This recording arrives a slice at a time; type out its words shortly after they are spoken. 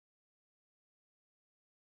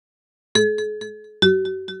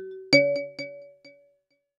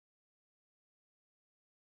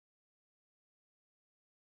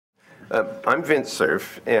I'm Vince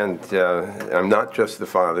Cerf, and I'm not just the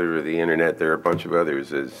father of the internet. There are a bunch of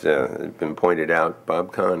others. As has been pointed out,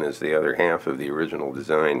 Bob Kahn is the other half of the original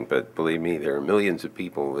design, but believe me, there are millions of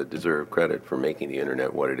people that deserve credit for making the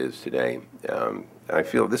internet what it is today. I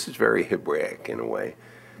feel this is very Hebraic in a way.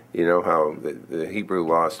 You know how the Hebrew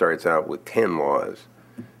law starts out with 10 laws.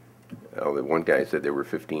 Oh, the one guy said there were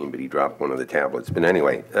 15, but he dropped one of the tablets. But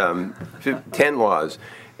anyway, 10 laws.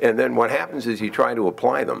 And then what happens is you try to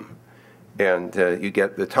apply them. And you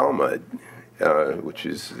get the Talmud, which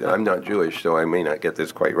is, I'm not Jewish, so I may not get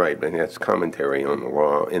this quite right, but that's commentary on the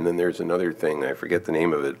law. And then there's another thing, I forget the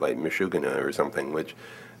name of it, like Meshugana or something, which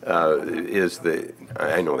is the,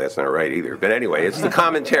 I know that's not right either. But anyway, it's the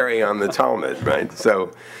commentary on the Talmud, right?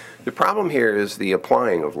 So the problem here is the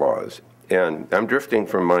applying of laws. And I'm drifting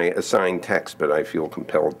from my assigned text, but I feel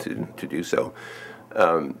compelled to do so.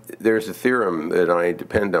 There's a theorem that I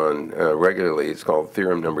depend on regularly. It's called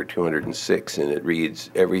theorem number 206, and it reads,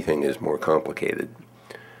 everything is more complicated.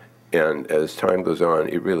 And as time goes on,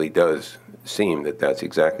 it really does seem that that's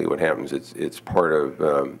exactly what happens. It's part of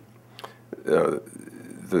the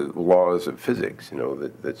laws of physics, you know,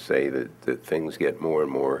 that say that things get more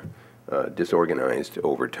and more disorganized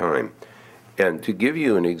over time. And to give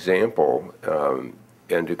you an example,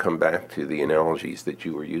 and to come back to the analogies that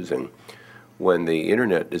you were using, when the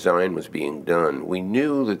internet design was being done, we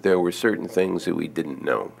knew that there were certain things that we didn't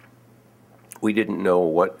know. We didn't know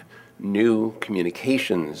what new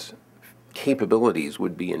communications capabilities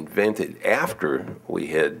would be invented after we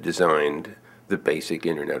had designed the basic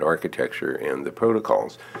internet architecture and the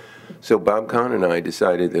protocols. So Bob Kahn and I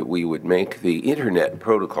decided that we would make the internet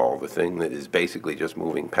protocol, the thing that is basically just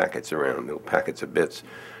moving packets around, no packets of bits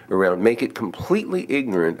around, make it completely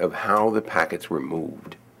ignorant of how the packets were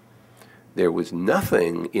moved. There was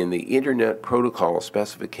nothing in the internet protocol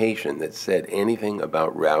specification that said anything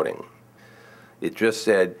about routing. It just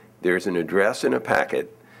said there's an address in a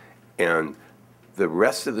packet, and the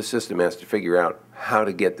rest of the system has to figure out how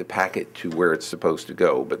to get the packet to where it's supposed to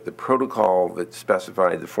go. But the protocol that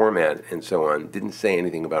specified the format and so on didn't say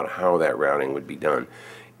anything about how that routing would be done.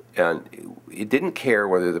 And it didn't care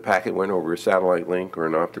whether the packet went over a satellite link or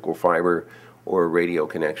an optical fiber or a radio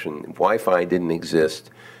connection. Wi-Fi didn't exist.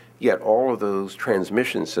 Yet all of those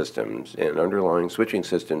transmission systems and underlying switching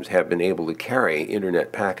systems have been able to carry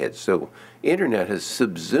internet packets. So internet has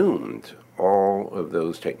subsumed all of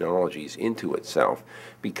those technologies into itself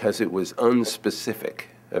because it was unspecific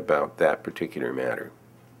about that particular matter.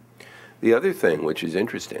 The other thing which is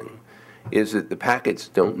interesting is that the packets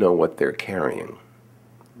don't know what they're carrying.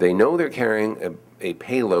 They know they're carrying a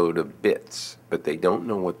payload of bits, but they don't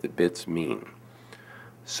know what the bits mean.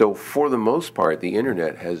 So for the most part, the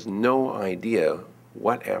internet has no idea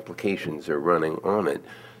what applications are running on it.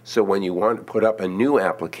 So when you want to put up a new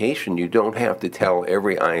application, you don't have to tell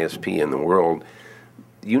every ISP in the world,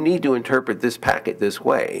 you need to interpret this packet this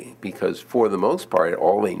way, because for the most part,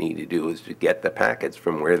 all they need to do is to get the packets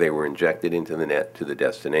from where they were injected into the net to the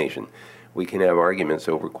destination. We can have arguments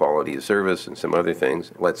over quality of service and some other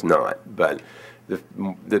things. Let's not. But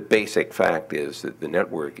the basic fact is that the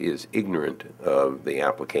network is ignorant of the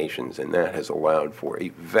applications, and that has allowed for a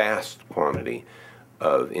vast quantity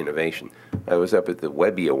of innovation. I was up at the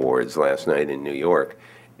Webby Awards last night in New York,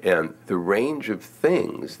 and the range of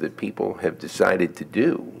things that people have decided to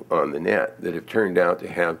do on the net that have turned out to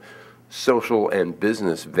have social and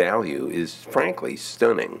business value is frankly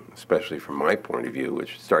stunning, especially from my point of view,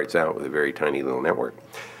 which starts out with a very tiny little network.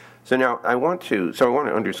 So now I want to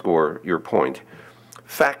underscore your point.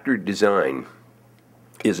 Factored design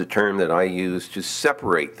is a term that I use to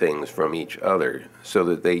separate things from each other so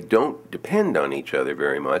that they don't depend on each other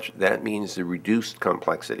very much. That means the reduced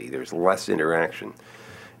complexity. There's less interaction.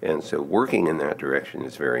 And so working in that direction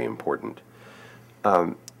is very important.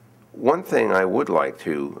 One thing I would like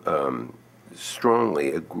to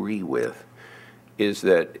strongly agree with is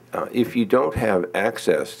that if you don't have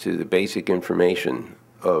access to the basic information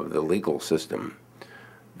of the legal system,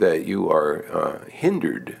 that you are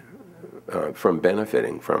hindered from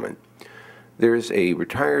benefiting from it. There's a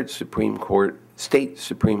retired state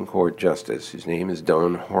Supreme Court justice, his name is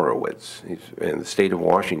Don Horowitz, he's in the state of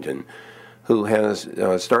Washington, who has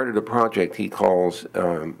started a project he calls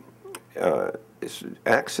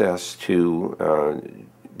access to,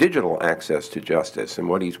 digital access to justice. And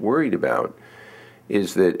what he's worried about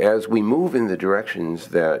is that as we move in the directions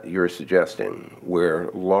that you're suggesting, where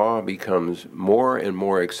law becomes more and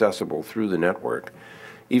more accessible through the network,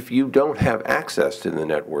 if you don't have access to the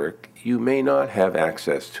network, you may not have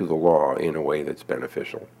access to the law in a way that's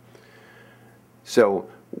beneficial. So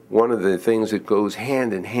one of the things that goes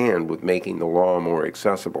hand in hand with making the law more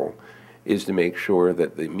accessible is to make sure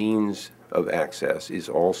that the means of access is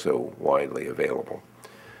also widely available.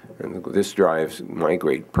 And this drives my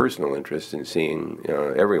great personal interest in seeing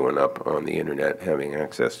everyone up on the internet having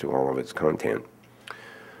access to all of its content.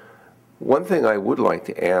 One thing I would like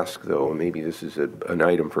to ask, though, maybe this is an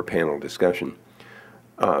item for panel discussion,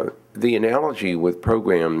 the analogy with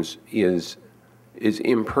programs is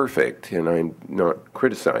imperfect, and I'm not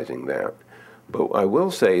criticizing that. But I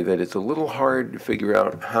will say that it's a little hard to figure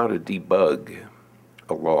out how to debug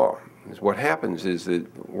a law. Because what happens is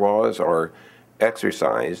that laws are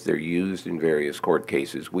exercised, they're used in various court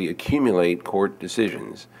cases. We accumulate court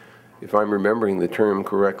decisions. If I'm remembering the term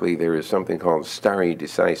correctly, there is something called stare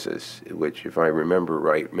decisis, which, if I remember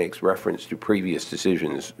right, makes reference to previous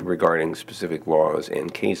decisions regarding specific laws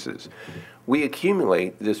and cases. We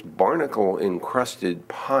accumulate this barnacle-encrusted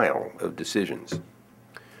pile of decisions.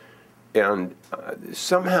 And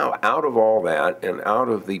somehow out of all that and out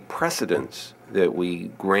of the precedents that we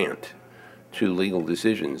grant to legal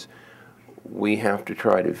decisions, we have to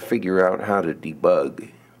try to figure out how to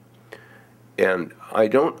debug. And I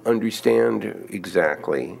don't understand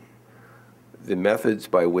exactly the methods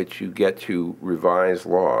by which you get to revise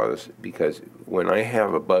laws, because when I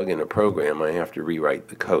have a bug in a program, I have to rewrite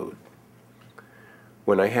the code.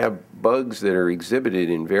 When I have bugs that are exhibited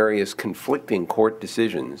in various conflicting court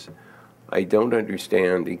decisions, I don't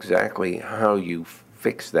understand exactly how you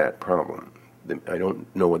fix that problem. I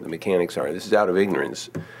don't know what the mechanics are. This is out of ignorance.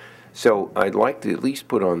 So I'd like to at least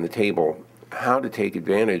put on the table how to take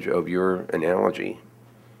advantage of your analogy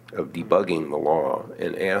of debugging the law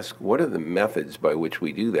and ask, what are the methods by which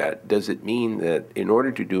we do that? Does it mean that in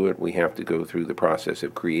order to do it, we have to go through the process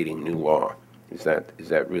of creating new law? Is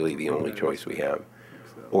that really the only choice we have?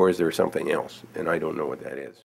 Or is there something else? And I don't know what that is.